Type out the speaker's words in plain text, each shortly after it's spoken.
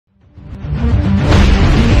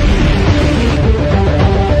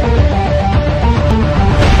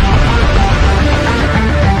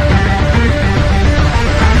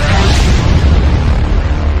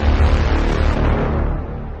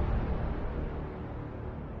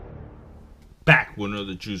back with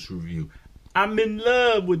another juice review. I'm in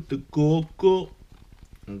love with the coco.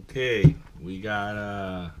 Okay, we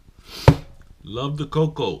got love the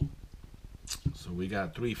coco. So we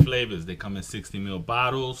got 3 flavors. They come in 60 ml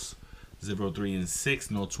bottles, 0, 3, and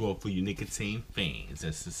 6. No 12 for you nicotine fiends.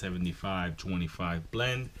 That's the 75-25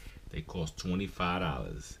 blend. They cost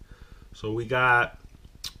 $25. So we got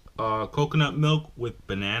coconut milk with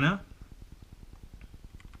banana.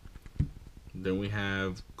 Then we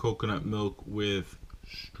have coconut milk with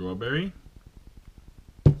strawberry.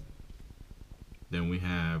 Then we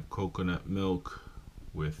have coconut milk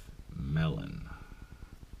with melon.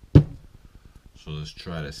 So let's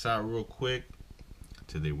try this out real quick.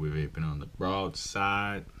 Today we're vaping on the broad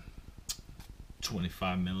side.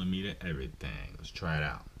 25 millimeter everything. Let's try it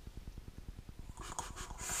out.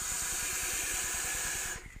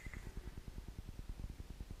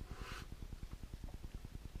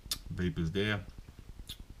 Vape is there.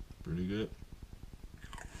 Pretty good.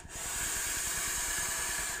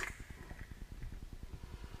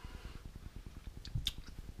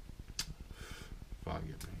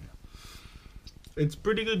 It's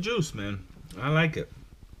pretty good juice, man. I like it.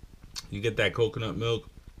 You get that coconut milk.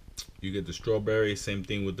 You get the strawberry. Same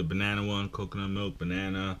thing with the banana one. Coconut milk,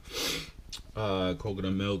 banana,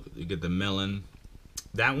 coconut milk. You get the melon.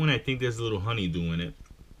 That one, I think there's a little honeydew in it.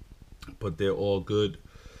 But they're all good.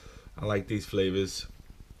 I like these flavors.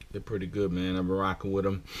 They're pretty good, man. I've been rocking with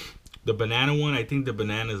them. The banana one, I think the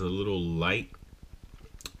banana is a little light.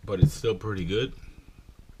 But it's still pretty good.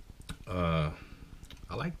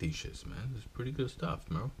 I like these shits, man. It's pretty good stuff,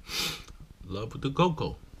 bro. Love with the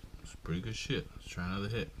coco. It's pretty good shit. Let's try another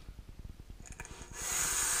hit.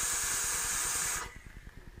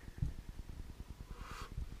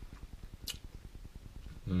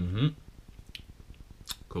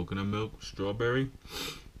 Coconut milk, strawberry.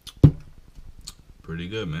 Pretty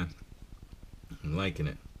good, man. I'm liking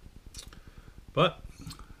it. But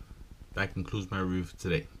that concludes my review for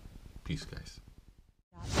today. Peace, guys.